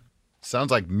something. Sounds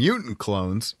like mutant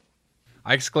clones.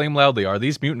 I exclaim loudly, "Are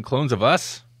these mutant clones of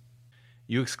us?"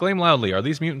 You exclaim loudly, "Are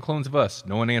these mutant clones of us?"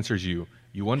 No one answers you.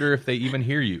 You wonder if they even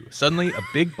hear you. Suddenly, a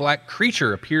big black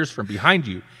creature appears from behind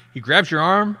you. He grabs your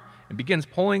arm and begins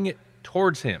pulling it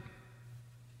towards him.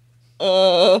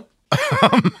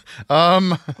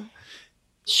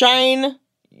 Shine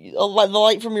the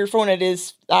light from your phone at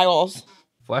his eyeballs.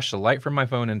 Flash the light from my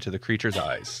phone into the creature's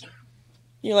eyes.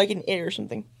 You're like an it or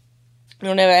something. We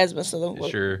don't have asthma, so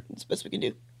Sure. it's the best we can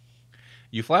do.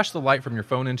 You flash the light from your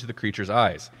phone into the creature's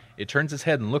eyes. It turns its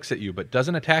head and looks at you, but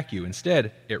doesn't attack you.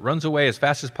 Instead, it runs away as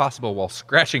fast as possible while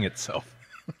scratching itself.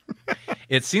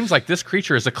 It seems like this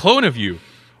creature is a clone of you.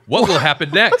 What will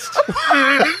happen next?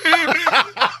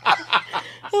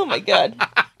 Oh my god.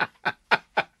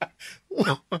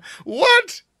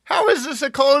 What? How is this a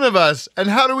clone of us? And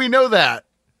how do we know that?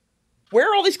 Where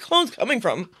are all these clones coming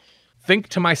from? Think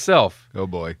to myself, Oh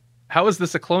boy. how is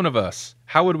this a clone of us?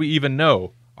 How would we even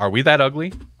know? Are we that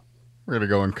ugly? We're going to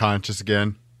go unconscious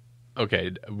again.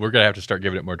 Okay, we're going to have to start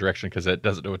giving it more direction because it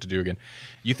doesn't know what to do again.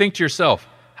 You think to yourself,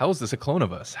 how is this a clone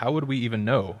of us? How would we even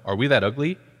know? Are we that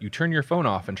ugly? You turn your phone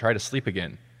off and try to sleep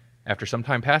again. After some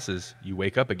time passes, you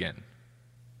wake up again.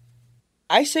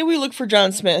 I say we look for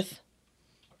John Smith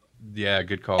Yeah,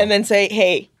 good call. and then say,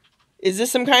 hey, is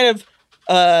this some kind of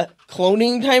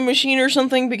cloning time machine or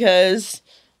something? Because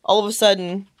all of a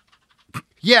sudden,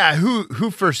 Yeah,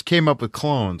 who first came up with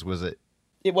clones? Was it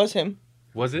it was him.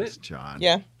 Was it? John?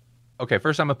 Yeah. Okay,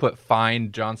 first I'm going to put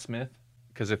find John Smith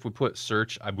because if we put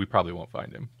search, we probably won't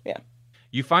find him. Yeah.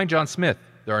 You find John Smith.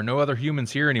 There are no other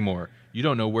humans here anymore. You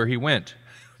don't know where he went,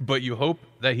 but you hope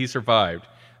that he survived.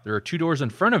 There are 2 doors in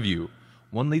front of you.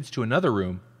 One leads to another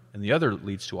room, and the other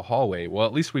leads to a hallway. Well,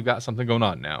 at least we've got something going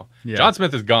on now. Yeah. John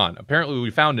Smith is gone. Apparently, we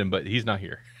found him, but he's not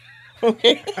here.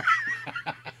 Okay.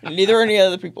 Neither are any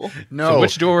other people. No. So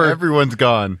which door- Everyone's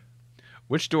gone.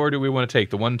 Which door do we want to take?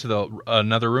 The one to the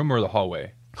another room or the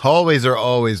hallway? Hallways are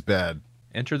always bad.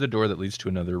 Enter the door that leads to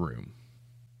another room.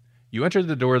 You enter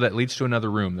the door that leads to another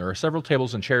room. There are several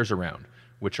tables and chairs around,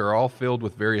 which are all filled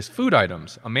with various food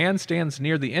items. A man stands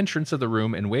near the entrance of the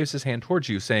room and waves his hand towards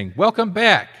you, saying, "Welcome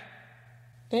back."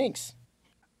 Thanks.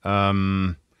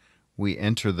 We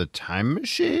enter the time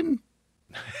machine?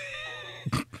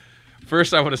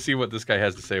 First, I want to see what this guy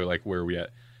has to say, like, where are we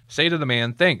at? Say to the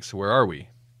man, "Thanks, where are we?"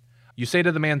 You say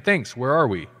to the man, "Thanks, where are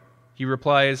we?" He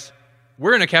replies,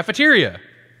 "We're in a cafeteria."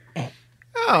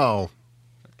 Oh,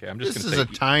 Okay, I'm just this going is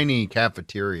to a say tiny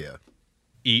cafeteria.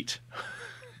 eat.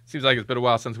 Seems like it's been a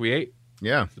while since we ate.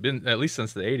 Yeah. It's been at least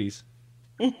since the 80s.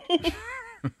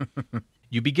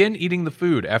 You begin eating the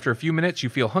food. After a few minutes, you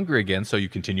feel hungry again, so you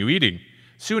continue eating.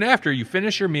 Soon after, you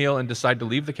finish your meal and decide to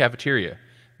leave the cafeteria.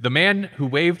 The man who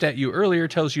waved at you earlier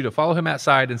tells you to follow him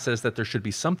outside and says that there should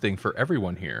be something for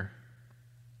everyone here.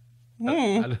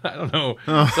 I don't know.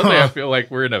 Suddenly I feel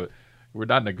like we're not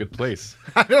in a good place.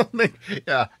 I don't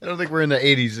think we're in the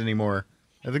 80s anymore.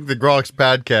 I think the Grawlix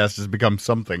podcast has become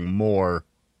something more.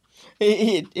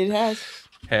 It has.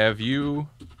 Have you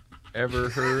ever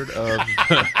heard of...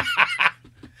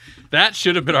 That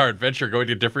should have been our adventure, going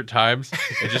to different times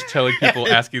and just telling people,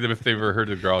 asking them if they've ever heard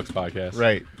of the Grawlix podcast.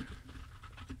 Right.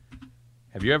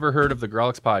 Have you ever heard of the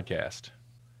Grawlix podcast?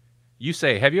 You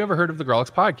say, have you ever heard of the Grawlix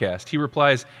podcast? He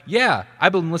replies, yeah,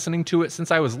 I've been listening to it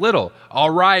since I was little. All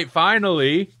right,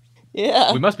 finally.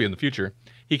 Yeah. We must be in the future.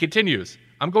 He continues,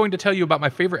 I'm going to tell you about my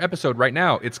favorite episode right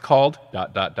now. It's called ...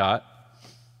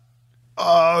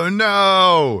 Oh,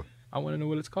 no. I want to know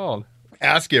what it's called.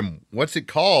 Ask him. What's it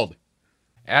called?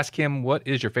 Ask him, what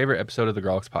is your favorite episode of the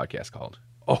Grawlix podcast called?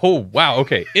 Oh, wow.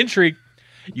 Okay. Intrigue.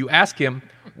 You ask him,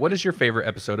 what is your favorite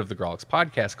episode of the Grawlix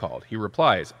podcast called? He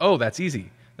replies, oh, that's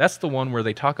easy. That's the one where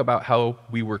they talk about how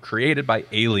we were created by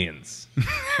aliens.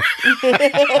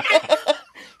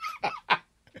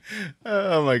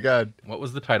 Oh, my God. What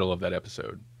was the title of that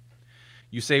episode?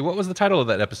 You say, what was the title of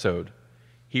that episode?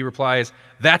 He replies,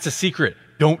 that's a secret.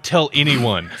 Don't tell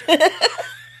anyone.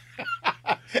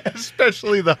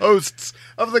 Especially the hosts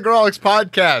of the Grawlix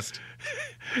podcast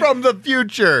from the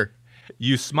future.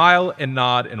 You smile and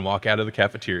nod and walk out of the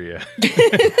cafeteria.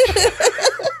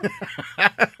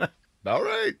 All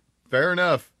right. Fair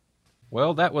enough.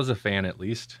 Well, that was a fan at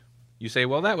least. You say,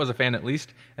 well, that was a fan at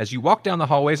least. As you walk down the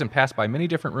hallways and pass by many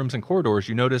different rooms and corridors,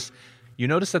 you notice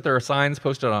that there are signs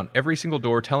posted on every single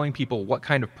door telling people what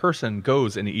kind of person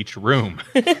goes in each room.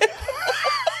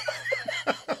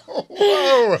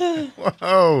 Whoa.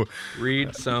 Whoa.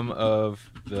 Read some of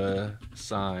the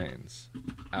signs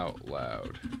out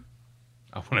loud.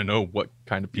 I want to know what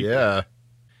kind of people. Yeah.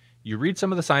 You read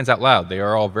some of the signs out loud. They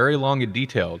are all very long and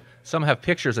detailed. Some have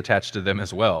pictures attached to them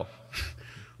as well.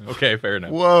 Okay, fair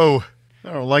enough. Whoa.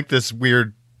 I don't like this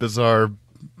weird, bizarre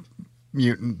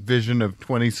mutant vision of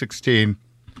 2016.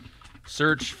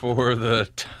 Search for the...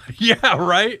 Yeah,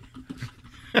 right?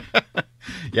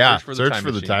 Yeah, search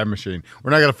for the time machine.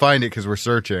 We're not going to find it because we're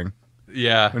searching.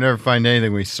 Yeah. We never find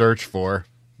anything we search for.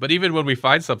 But even when we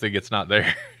find something, it's not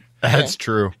there. That's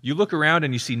true. You look around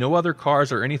and you see no other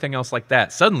cars or anything else like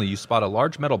that. Suddenly, you spot a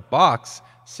large metal box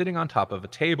sitting on top of a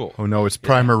table. Oh, no, it's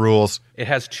Primer Rules. It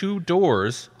has two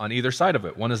doors on either side of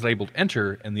it. One is labeled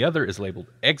Enter, and the other is labeled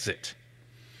Exit.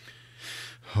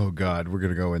 Oh, God, we're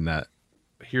going to go in that.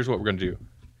 Here's what we're going to do.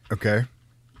 Okay.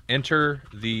 Enter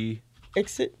the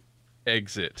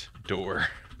exit door.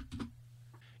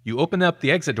 You open up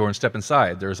the exit door and step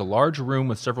inside. There is a large room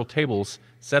with several tables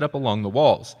set up along the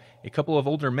walls. A couple of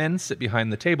older men sit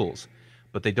behind the tables,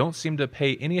 but they don't seem to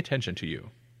pay any attention to you.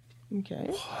 Okay.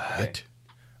 What?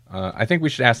 I think we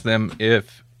should ask them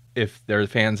if they're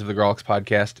fans of the Grawlix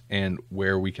podcast and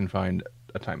where we can find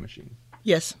a time machine.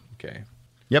 Yes. Okay.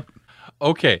 Yep.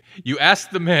 Okay. You ask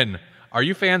the men, are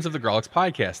you fans of the Grawlix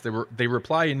podcast? They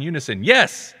reply in unison,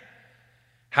 yes.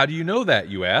 How do you know that,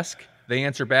 you ask? They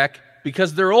answer back,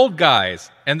 because they're old guys,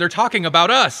 and they're talking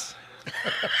about us.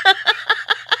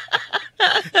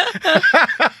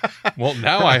 Well,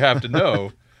 now I have to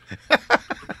know.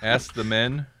 Ask the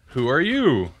men, who are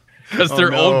you? Because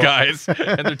they're old guys,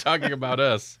 and they're talking about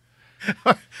us.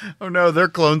 Oh, no, they're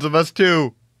clones of us,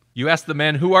 too. You ask the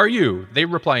men, who are you? They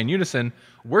reply in unison,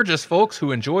 we're just folks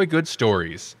who enjoy good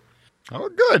stories. Oh,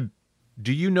 good.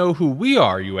 Do you know who we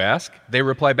are, you ask? They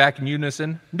reply back in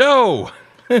unison, no.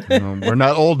 We're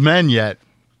not old men yet.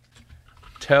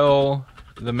 Tell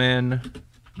the men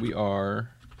we are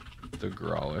the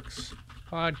Grawlix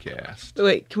podcast.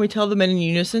 Wait, can we tell the men in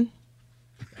unison?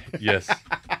 Yes.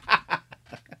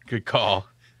 Good call.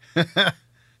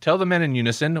 Tell the men in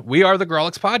unison, we are the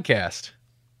Grawlix podcast.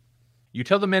 You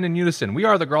tell the men in unison, we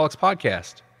are the Grawlix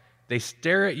podcast. They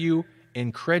stare at you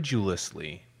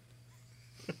incredulously.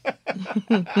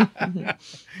 Well,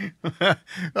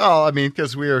 I mean,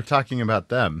 because we were talking about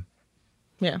them.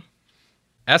 Yeah.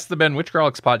 Ask the men which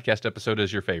Grawlix podcast episode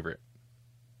is your favorite.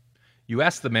 You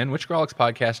ask the men which Grawlix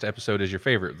podcast episode is your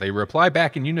favorite. They reply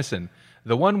back in unison,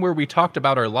 the one where we talked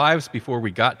about our lives before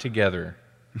we got together.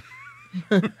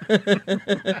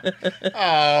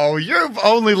 Oh, you've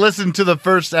only listened to the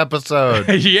first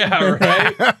episode. Yeah,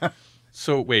 right?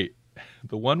 So wait,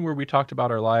 the one where we talked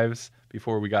about our lives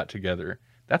before we got together,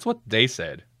 that's what they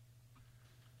said.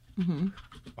 Mm-hmm.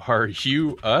 Are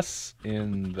you us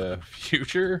in the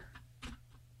future?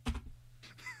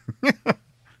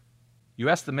 You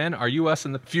ask the men, are you us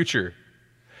in the future?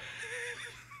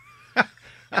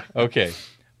 Okay.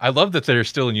 I love that they're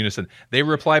still in unison. They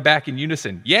reply back in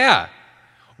unison, yeah.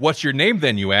 What's your name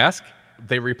then, you ask?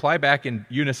 They reply back in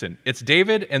unison, it's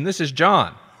David and this is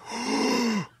John.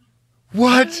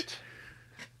 What?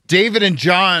 David and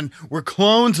John were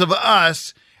clones of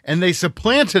us, and they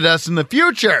supplanted us in the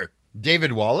future.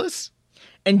 David Wallace?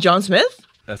 And John Smith?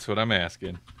 That's what I'm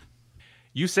asking.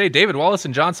 You say David Wallace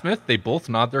and John Smith. They both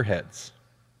nod their heads.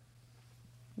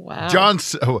 Wow.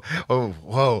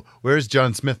 Whoa. Where's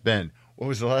John Smith been? What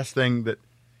was the last thing that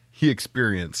he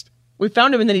experienced? We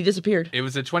found him and then he disappeared. It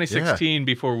was in 2016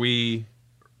 before we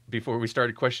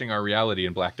started questioning our reality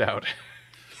and blacked out.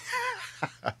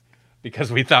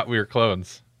 Because we thought we were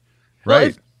clones. Well,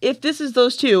 Right. if this is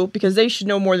those two, because they should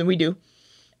know more than we do,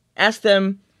 ask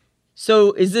them,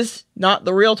 so is this not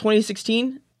the real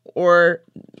 2016? Or,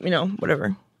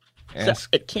 whatever. Ask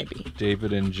It can't be.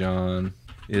 David and John,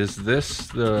 is this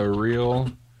the real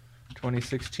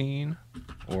 2016?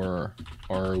 Or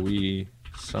are we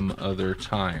some other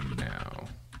time now?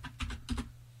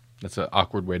 That's an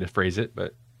awkward way to phrase it,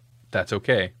 but that's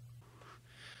okay.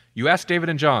 You ask David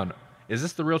and John, is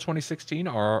this the real 2016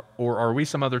 or are we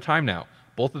some other time now?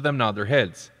 Both of them nod their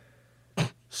heads.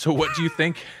 So what do you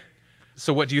think?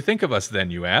 So what do you think of us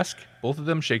then, you ask? Both of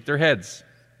them shake their heads.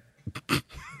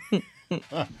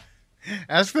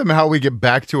 Ask them how we get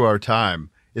back to our time.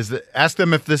 Ask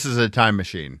them if this is a time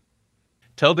machine.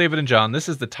 Tell David and John, this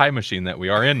is the time machine that we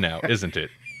are in now, isn't it?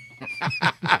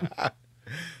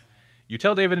 You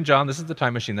tell David and John, this is the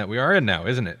time machine that we are in now,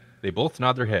 isn't it? They both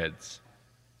nod their heads.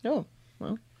 Oh,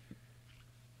 well.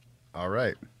 All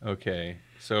right. Okay,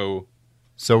 so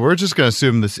we're just going to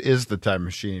assume this is the time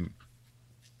machine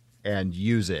and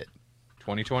use it.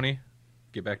 2020,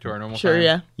 get back to our normal Sure, time.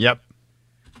 yeah. Yep.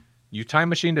 You time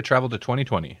machine to travel to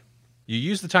 2020. You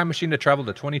use the time machine to travel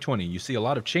to 2020. You see a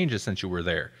lot of changes since you were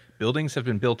there. Buildings have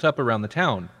been built up around the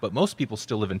town, but most people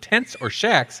still live in tents or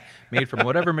shacks made from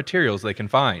whatever materials they can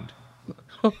find.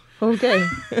 Okay.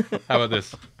 How about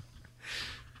this?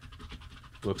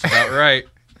 Looks about right.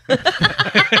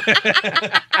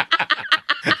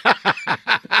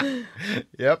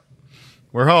 Yep.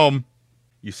 We're home.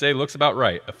 You say looks about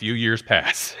right. A few years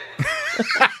pass.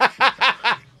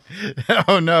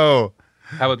 Oh, no.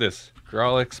 How about this?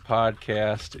 Grawlix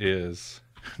podcast is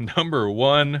number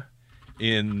 1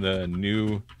 in the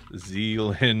New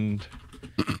Zealand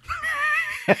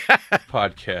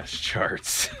podcast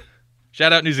charts.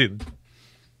 Shout out New Zealand.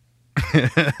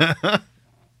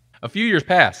 A few years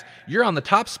pass. You're on the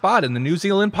top spot in the New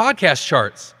Zealand podcast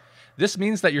charts. This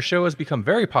means that your show has become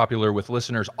very popular with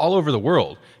listeners all over the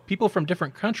world. People from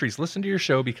different countries listen to your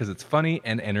show because it's funny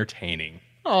and entertaining.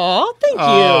 Aw, thank you.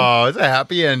 Oh, it's a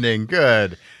happy ending.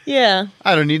 Good. Yeah.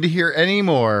 I don't need to hear any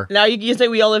more. Now you can say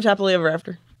we all lived happily ever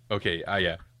after. Okay,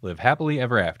 yeah. Live happily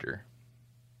ever after.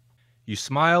 You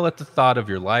smile at the thought of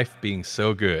your life being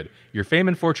so good. Your fame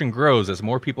and fortune grows as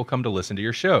more people come to listen to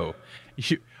your show.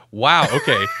 Wow,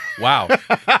 okay. Wow.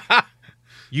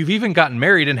 You've even gotten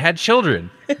married and had children.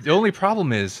 The only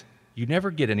problem is you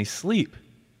never get any sleep.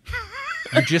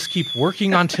 You just keep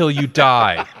working until you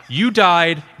die. You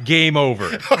died, game over.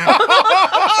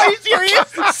 Are you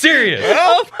serious? Serious.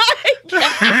 Oh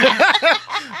my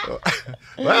god.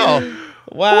 Well,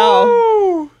 Wow.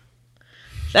 Woo.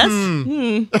 That's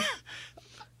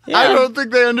Yeah. I don't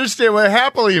think they understand what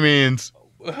happily means.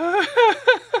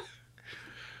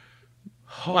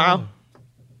 Wow. I'm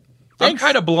Thanks.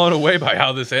 kind of blown away by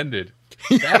how this ended.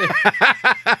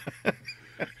 A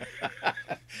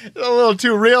little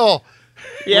too real.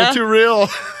 A Yeah. little too real.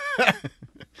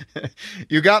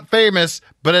 You got famous,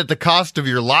 but at the cost of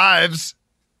your lives.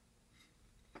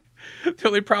 The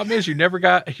only problem is you never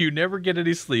get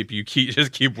any sleep. You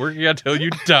just keep working until you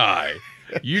die.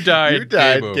 You died. You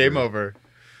died. Game over. Game over.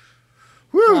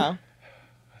 Woo. Wow.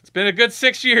 It's been a good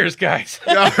 6 years, guys.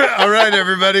 All right,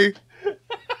 everybody.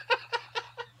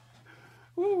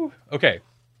 Okay.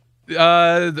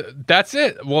 That's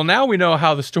it. Well, now we know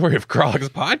how the story of Grawlix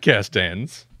podcast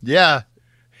ends. Yeah.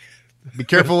 Be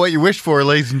careful what you wish for,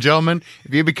 ladies and gentlemen.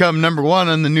 If you become number 1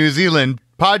 on the New Zealand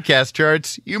podcast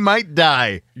charts, you might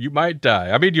die. You might die.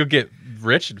 I mean, you'll get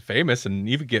rich and famous and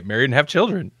even get married and have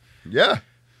children. Yeah.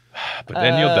 But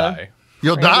then you'll die.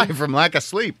 You'll die from lack of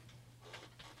sleep.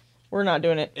 We're not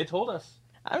doing it. It told us.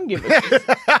 I'm giving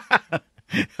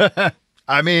it.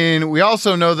 I mean, we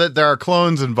also know that there are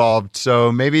clones involved,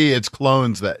 so maybe it's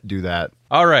clones that do that.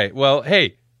 All right. Well,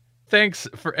 hey, thanks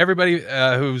for everybody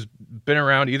who's been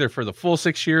around either for the full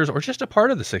 6 years or just a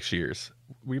part of the 6 years.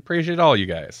 We appreciate all you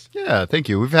guys. Yeah, thank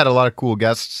you. We've had a lot of cool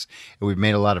guests, and we've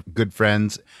made a lot of good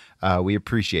friends. We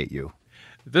appreciate you.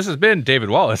 This has been David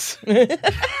Wallace. And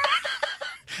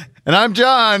I'm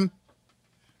John.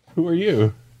 Who are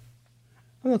you?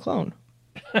 I'm a clone.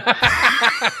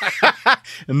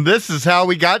 And this is how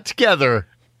we got together.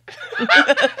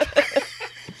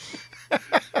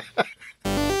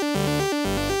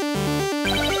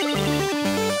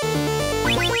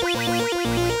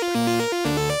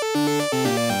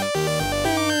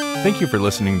 Thank you for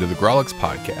listening to the Grawlix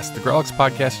Podcast. The Grawlix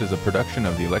Podcast is a production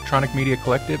of the Electronic Media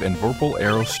Collective and Vorpal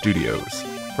Arrow Studios.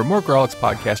 For more Grawlix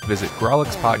Podcast, visit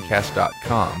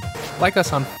grawlixpodcast.com. Like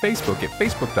us on Facebook at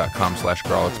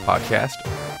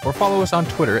facebook.com/grawlixpodcast, or follow us on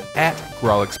Twitter at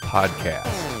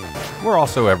grawlixpodcast. We're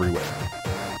also everywhere.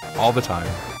 All the time.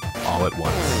 All at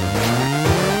once.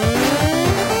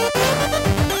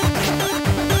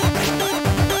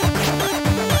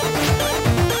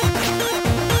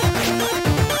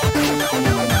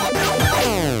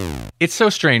 It's so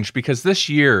strange because this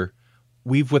year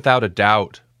we've without a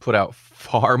doubt put out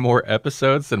far more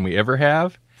episodes than we ever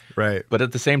have. Right. But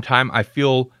at the same time, I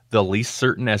feel the least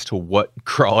certain as to what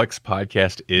Grawlix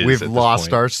Podcast is. We've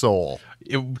lost our soul.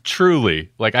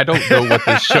 Truly. Like, I don't know what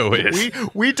this show is.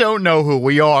 We don't know who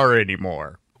we are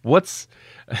anymore. What's...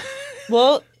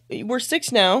 Well, we're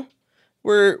 6 now.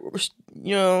 We're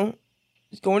going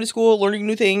to school, learning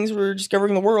new things. We're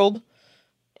discovering the world.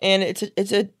 And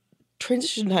it's a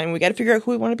transition time. We got to figure out who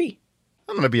we want to be.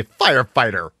 I'm going to be a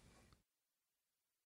firefighter.